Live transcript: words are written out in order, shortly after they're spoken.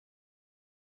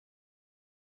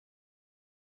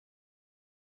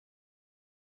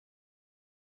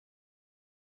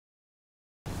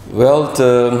Well,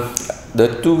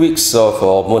 the 2 weeks of,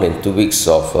 or more than 2 weeks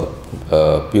of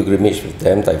pilgrimage with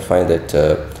them, I find that,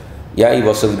 yeah, it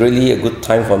was really a good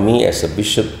time for me as a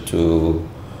bishop to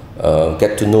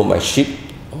get to know my sheep,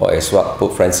 or as what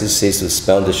Pope Francis says, to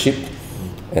smell the sheep.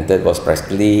 And that was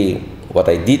practically what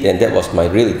I did, and that was my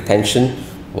real intention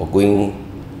for going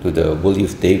to the World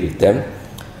Youth Day with them.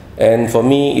 And for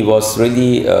me, it was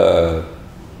really a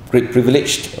great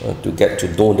privilege to get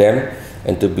to know them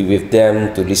and to be with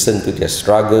them, to listen to their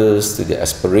struggles, to their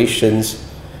aspirations.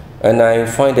 And I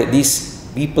find that these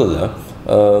people,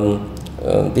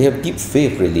 they have deep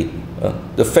faith, really.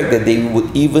 The fact that they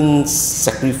would even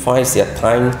sacrifice their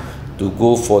time to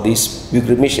go for this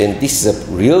pilgrimage, and this is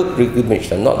a real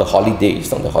pilgrimage, and not the holiday.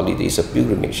 It's not the holiday, it's a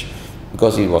pilgrimage,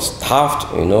 because it was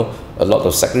tough, you know, a lot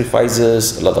of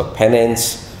sacrifices, a lot of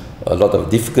penance, a lot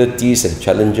of difficulties and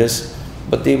challenges,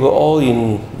 but they were all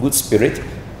in good spirit.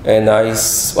 And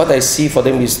what I see for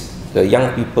them is the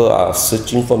young people are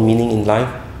searching for meaning in life,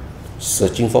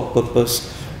 searching for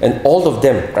purpose, and all of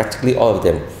them, practically all of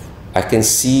them, I can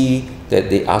see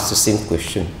that they ask the same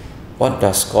question: what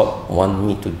does God want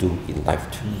me to do in life?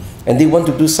 And they want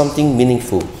to do something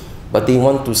meaningful, but they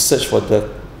want to search for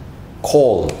the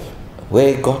call,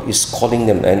 where God is calling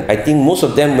them. And I think most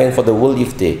of them went for the World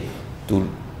Youth Day to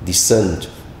discern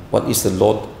what is the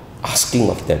Lord asking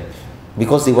of them,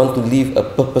 because they want to live a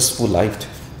purposeful life.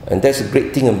 And that's a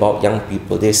great thing about young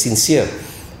people. They're sincere.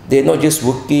 They're not just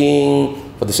working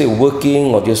for the sake of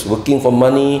working, or just working for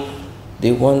money.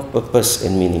 They want purpose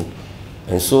and meaning.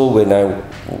 And so when I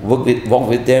walk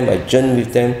with them, I journey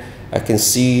with them, I can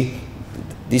see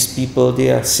these people, they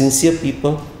are sincere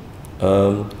people,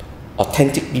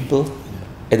 authentic people,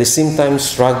 at the same time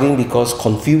struggling because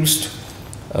confused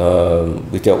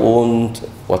with their own,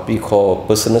 what we call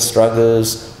personal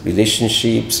struggles,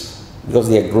 relationships, because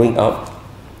they are growing up,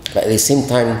 but at the same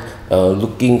time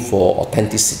looking for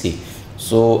authenticity.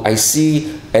 So I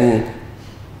see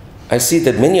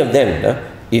that many of them,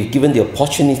 if given the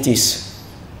opportunities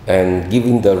and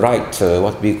given the right,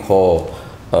 what we call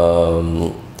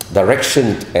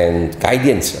direction and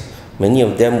guidance, many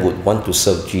of them would want to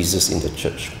serve Jesus in the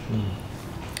church,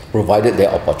 provided there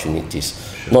are opportunities.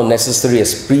 Sure. Not necessarily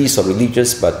as priests or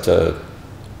religious, but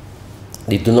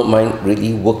they do not mind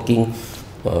really working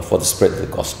for the spread of the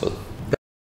gospel.